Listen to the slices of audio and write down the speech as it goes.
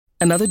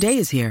Another day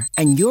is here,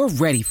 and you're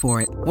ready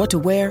for it. What to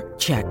wear?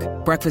 Check.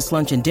 Breakfast,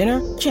 lunch, and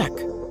dinner? Check.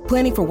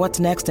 Planning for what's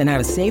next and how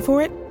to save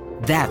for it?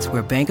 That's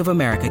where Bank of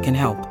America can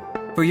help.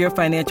 For your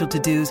financial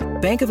to-dos,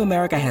 Bank of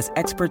America has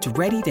experts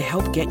ready to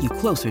help get you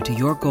closer to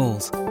your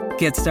goals.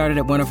 Get started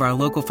at one of our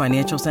local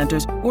financial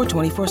centers or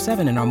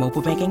 24/7 in our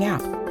mobile banking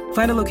app.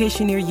 Find a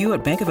location near you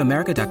at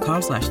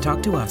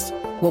bankofamerica.com/talktous.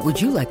 What would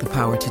you like the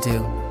power to do?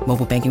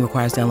 Mobile banking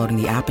requires downloading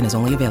the app and is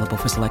only available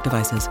for select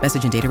devices.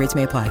 Message and data rates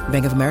may apply.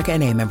 Bank of America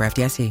N.A., member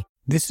FDIC.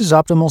 This is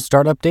Optimal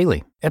Startup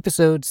Daily,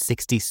 episode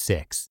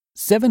 66,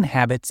 7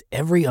 Habits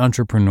Every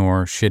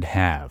Entrepreneur Should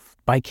Have,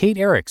 by Kate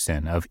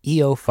Erickson of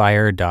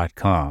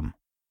eofire.com.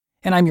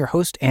 And I'm your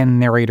host and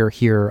narrator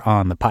here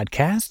on the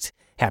podcast.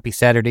 Happy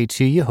Saturday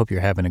to you. Hope you're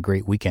having a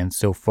great weekend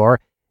so far.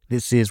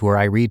 This is where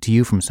I read to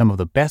you from some of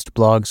the best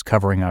blogs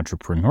covering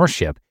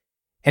entrepreneurship.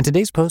 And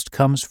today's post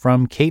comes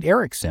from Kate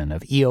Erickson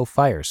of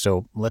eofire.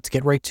 So let's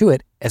get right to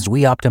it as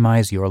we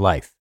optimize your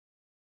life.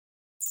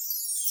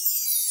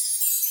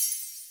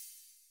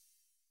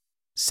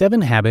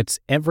 7 Habits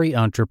Every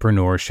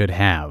Entrepreneur Should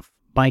Have,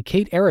 by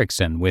Kate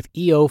Erickson with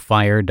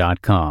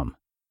eofire.com.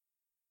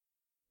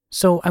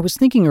 So I was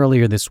thinking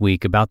earlier this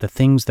week about the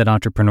things that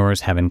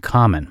entrepreneurs have in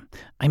common.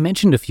 I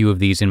mentioned a few of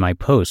these in my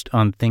post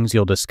on things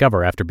you'll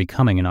discover after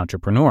becoming an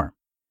entrepreneur.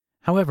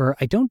 However,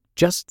 I don't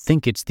just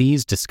think it's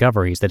these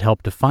discoveries that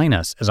help define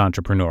us as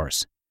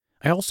entrepreneurs.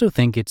 I also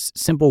think it's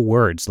simple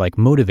words like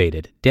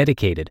motivated,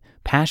 dedicated,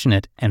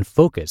 passionate, and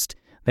focused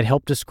that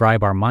help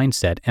describe our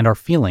mindset and our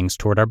feelings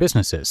toward our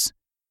businesses.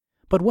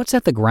 But what's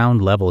at the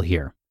ground level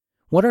here?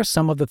 What are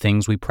some of the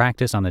things we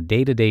practice on a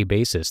day-to-day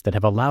basis that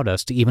have allowed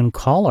us to even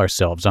call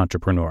ourselves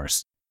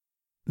entrepreneurs?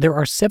 There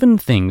are 7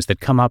 things that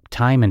come up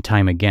time and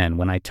time again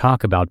when I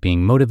talk about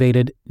being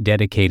motivated,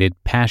 dedicated,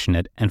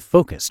 passionate, and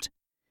focused.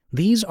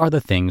 These are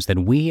the things that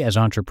we as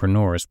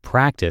entrepreneurs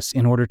practice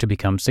in order to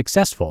become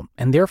successful,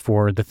 and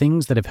therefore the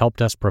things that have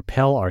helped us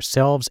propel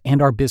ourselves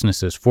and our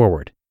businesses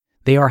forward.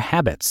 They are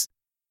habits.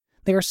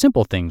 They are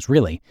simple things,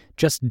 really,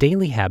 just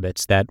daily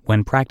habits that,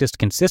 when practiced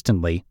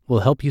consistently, will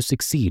help you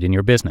succeed in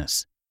your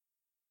business.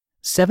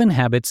 7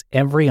 habits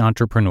every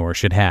entrepreneur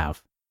should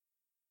have.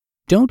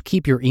 Don't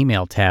keep your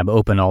email tab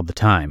open all the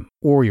time,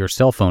 or your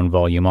cell phone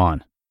volume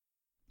on.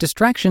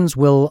 Distractions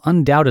will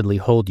undoubtedly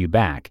hold you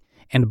back,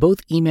 and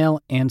both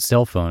email and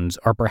cell phones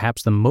are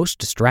perhaps the most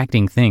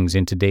distracting things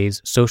in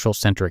today's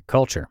social-centric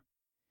culture.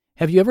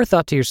 Have you ever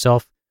thought to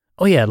yourself,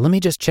 oh yeah, let me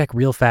just check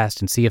real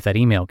fast and see if that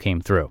email came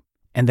through?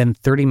 And then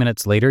 30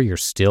 minutes later, you're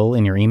still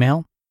in your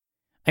email?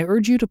 I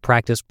urge you to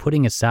practice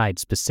putting aside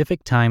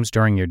specific times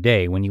during your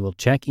day when you will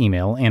check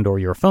email and/or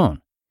your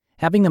phone.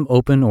 Having them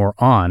open or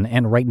on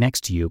and right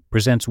next to you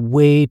presents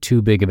way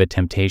too big of a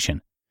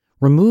temptation.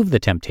 Remove the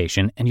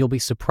temptation and you'll be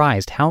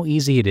surprised how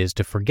easy it is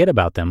to forget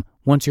about them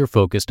once you're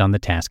focused on the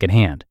task at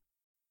hand.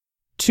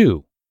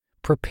 2.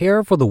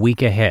 Prepare for the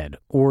week ahead,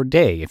 or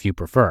day if you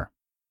prefer.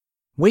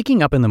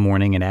 Waking up in the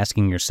morning and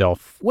asking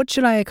yourself, what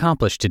should I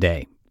accomplish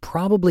today?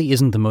 Probably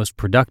isn't the most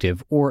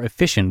productive or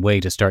efficient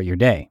way to start your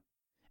day.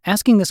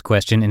 Asking this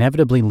question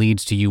inevitably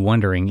leads to you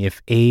wondering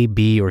if A,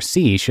 B, or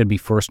C should be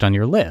first on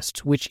your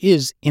list, which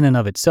is, in and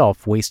of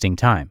itself, wasting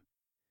time.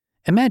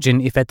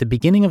 Imagine if at the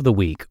beginning of the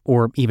week,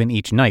 or even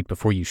each night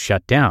before you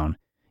shut down,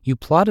 you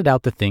plotted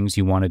out the things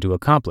you wanted to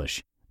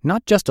accomplish,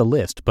 not just a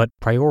list, but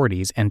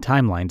priorities and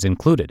timelines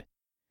included.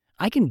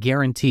 I can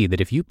guarantee that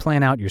if you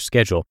plan out your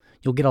schedule,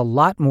 you'll get a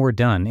lot more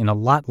done in a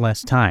lot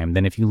less time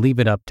than if you leave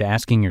it up to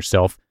asking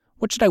yourself,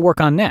 what should I work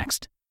on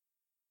next?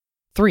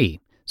 3.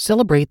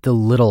 Celebrate the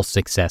little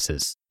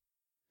successes.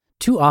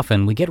 Too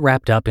often, we get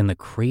wrapped up in the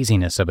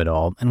craziness of it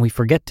all, and we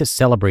forget to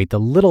celebrate the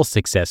little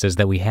successes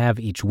that we have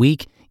each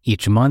week,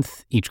 each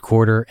month, each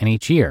quarter, and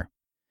each year.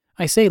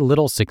 I say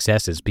little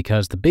successes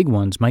because the big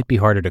ones might be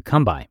harder to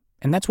come by,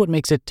 and that's what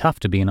makes it tough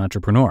to be an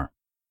entrepreneur.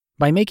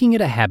 By making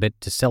it a habit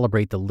to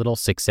celebrate the little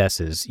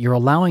successes, you're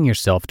allowing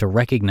yourself to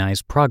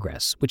recognize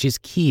progress, which is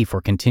key for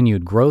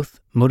continued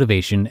growth,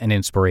 motivation, and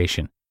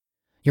inspiration.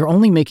 You're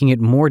only making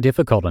it more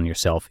difficult on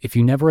yourself if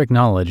you never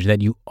acknowledge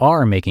that you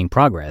are making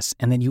progress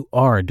and that you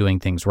are doing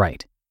things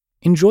right.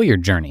 Enjoy your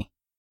journey.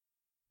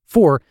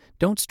 4.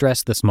 Don't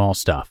stress the small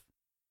stuff.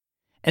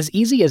 As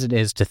easy as it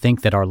is to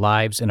think that our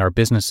lives and our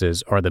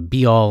businesses are the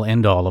be-all,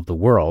 end-all of the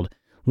world,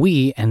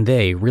 we and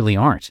they really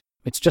aren't.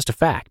 It's just a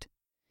fact.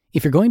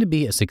 If you're going to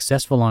be a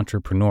successful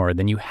entrepreneur,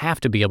 then you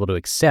have to be able to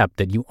accept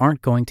that you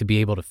aren't going to be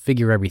able to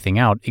figure everything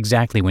out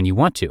exactly when you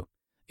want to.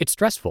 It's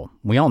stressful.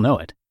 We all know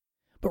it.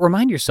 But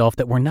remind yourself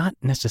that we're not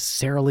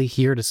necessarily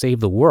here to save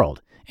the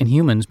world, and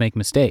humans make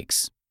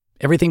mistakes.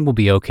 Everything will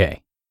be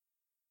okay.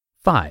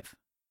 5.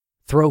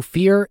 Throw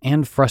fear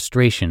and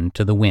frustration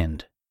to the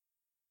wind.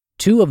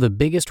 2 of the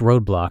biggest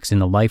roadblocks in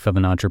the life of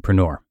an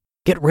entrepreneur.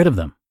 Get rid of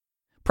them.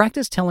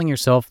 Practice telling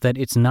yourself that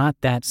it's not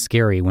that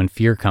scary when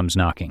fear comes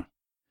knocking.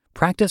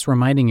 Practice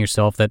reminding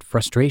yourself that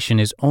frustration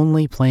is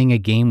only playing a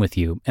game with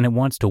you and it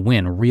wants to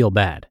win real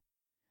bad.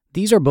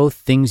 These are both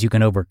things you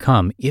can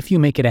overcome if you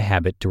make it a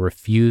habit to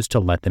refuse to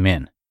let them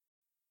in.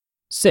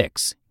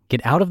 6.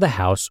 Get out of the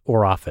house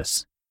or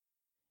office.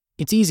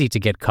 It's easy to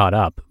get caught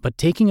up, but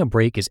taking a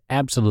break is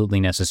absolutely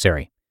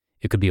necessary.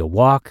 It could be a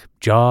walk,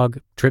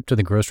 jog, trip to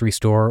the grocery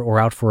store, or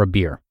out for a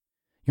beer.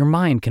 Your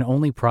mind can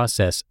only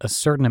process a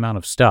certain amount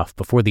of stuff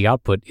before the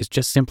output is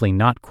just simply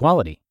not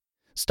quality.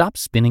 Stop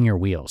spinning your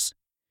wheels.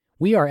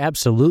 We are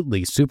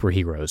absolutely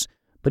superheroes,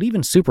 but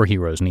even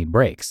superheroes need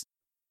breaks.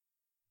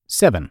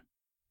 7.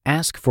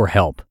 Ask for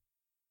help.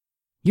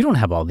 You don't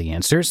have all the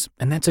answers,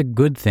 and that's a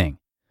good thing.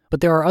 But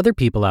there are other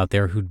people out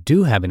there who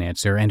do have an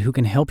answer and who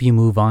can help you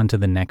move on to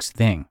the next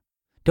thing.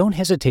 Don't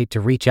hesitate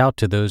to reach out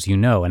to those you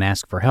know and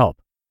ask for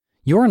help.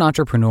 You're an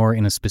entrepreneur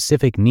in a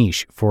specific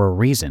niche for a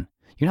reason.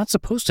 You're not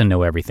supposed to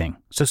know everything,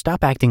 so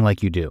stop acting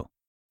like you do.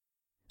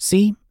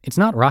 See, it's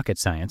not rocket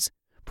science.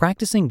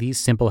 Practicing these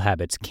simple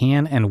habits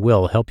can and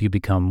will help you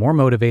become more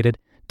motivated,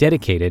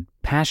 dedicated,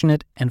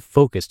 passionate, and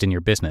focused in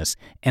your business,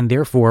 and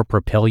therefore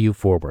propel you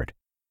forward.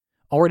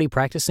 Already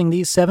practicing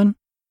these 7?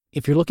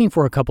 If you're looking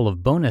for a couple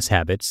of bonus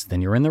habits,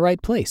 then you're in the right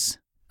place.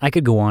 I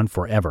could go on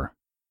forever.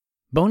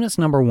 Bonus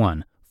number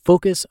 1,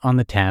 focus on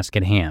the task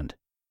at hand.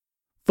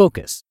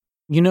 Focus.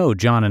 You know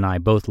John and I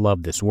both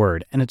love this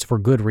word, and it's for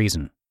good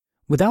reason.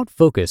 Without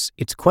focus,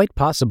 it's quite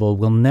possible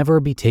we'll never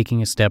be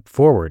taking a step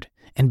forward,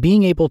 and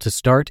being able to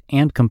start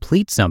and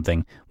complete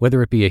something,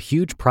 whether it be a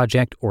huge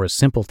project or a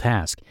simple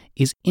task,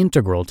 is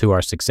integral to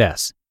our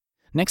success.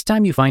 Next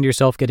time you find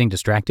yourself getting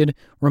distracted,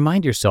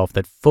 remind yourself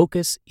that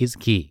focus is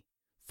key.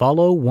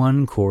 Follow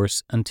one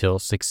course until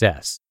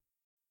success.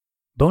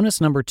 Bonus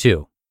number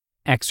 2,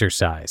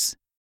 exercise.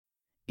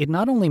 It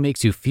not only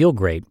makes you feel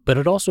great, but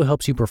it also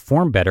helps you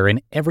perform better in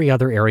every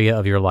other area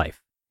of your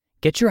life.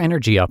 Get your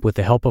energy up with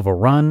the help of a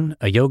run,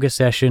 a yoga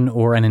session,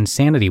 or an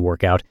insanity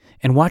workout,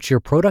 and watch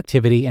your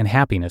productivity and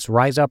happiness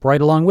rise up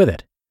right along with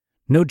it.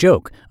 No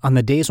joke, on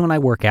the days when I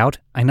work out,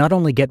 I not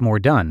only get more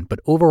done, but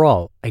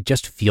overall, I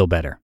just feel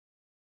better.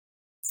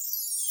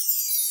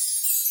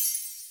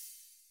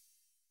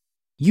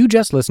 You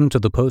just listened to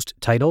the post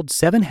titled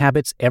 7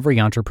 Habits Every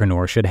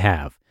Entrepreneur Should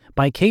Have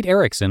by Kate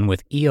Erickson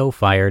with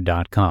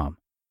eofire.com.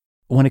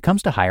 When it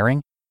comes to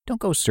hiring,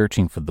 don't go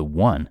searching for the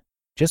one.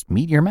 Just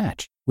meet your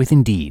match with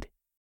Indeed.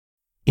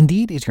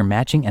 Indeed is your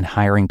matching and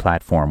hiring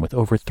platform with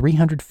over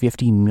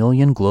 350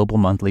 million global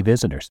monthly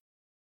visitors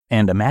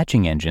and a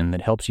matching engine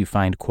that helps you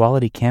find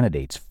quality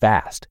candidates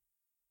fast.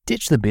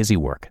 Ditch the busy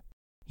work.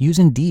 Use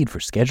Indeed for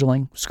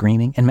scheduling,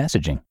 screening, and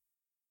messaging.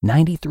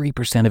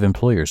 93% of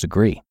employers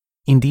agree.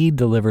 Indeed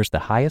delivers the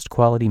highest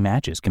quality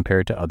matches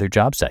compared to other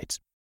job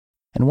sites.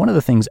 And one of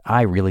the things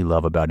I really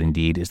love about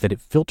Indeed is that it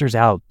filters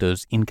out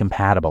those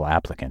incompatible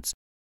applicants.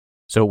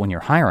 So when you're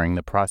hiring,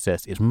 the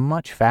process is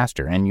much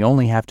faster and you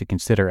only have to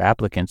consider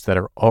applicants that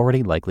are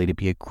already likely to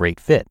be a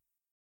great fit.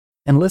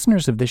 And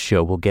listeners of this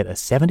show will get a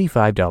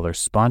 $75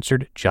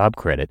 sponsored job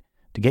credit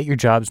to get your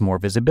jobs more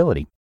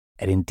visibility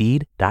at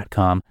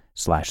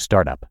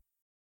Indeed.com/startup.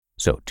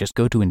 So just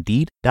go to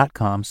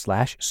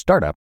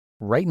Indeed.com/startup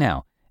right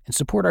now and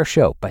support our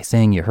show by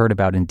saying you heard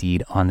about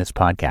Indeed on this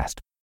podcast.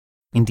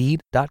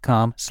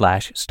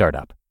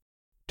 Indeed.com/startup.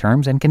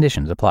 Terms and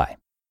conditions apply.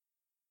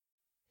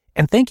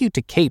 And thank you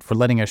to Kate for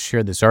letting us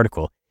share this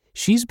article.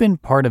 She's been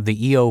part of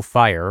the EO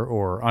Fire,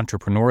 or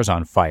Entrepreneurs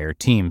on Fire,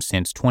 team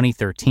since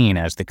 2013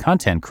 as the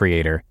content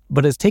creator,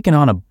 but has taken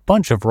on a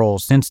bunch of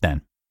roles since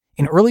then.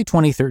 In early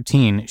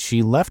 2013,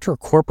 she left her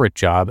corporate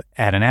job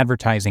at an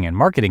advertising and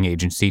marketing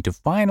agency to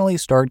finally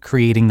start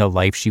creating the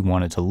life she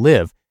wanted to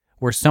live,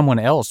 where someone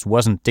else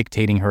wasn't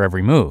dictating her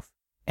every move.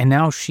 And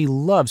now she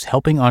loves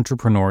helping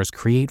entrepreneurs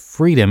create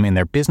freedom in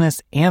their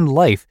business and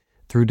life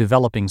through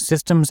developing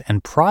systems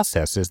and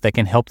processes that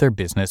can help their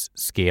business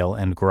scale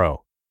and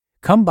grow.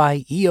 Come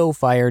by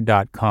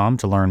eofire.com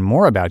to learn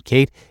more about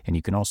Kate, and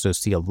you can also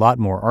see a lot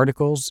more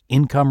articles,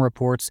 income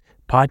reports,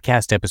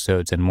 podcast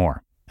episodes, and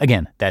more.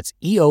 Again, that's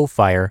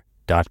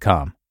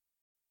eofire.com.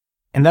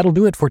 And that'll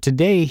do it for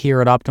today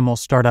here at Optimal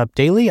Startup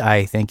Daily.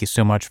 I thank you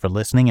so much for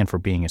listening and for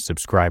being a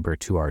subscriber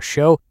to our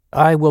show.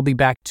 I will be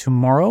back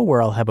tomorrow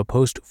where I'll have a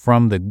post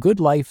from the Good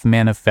Life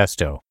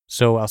Manifesto.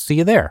 So I'll see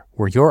you there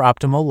where your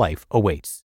optimal life awaits.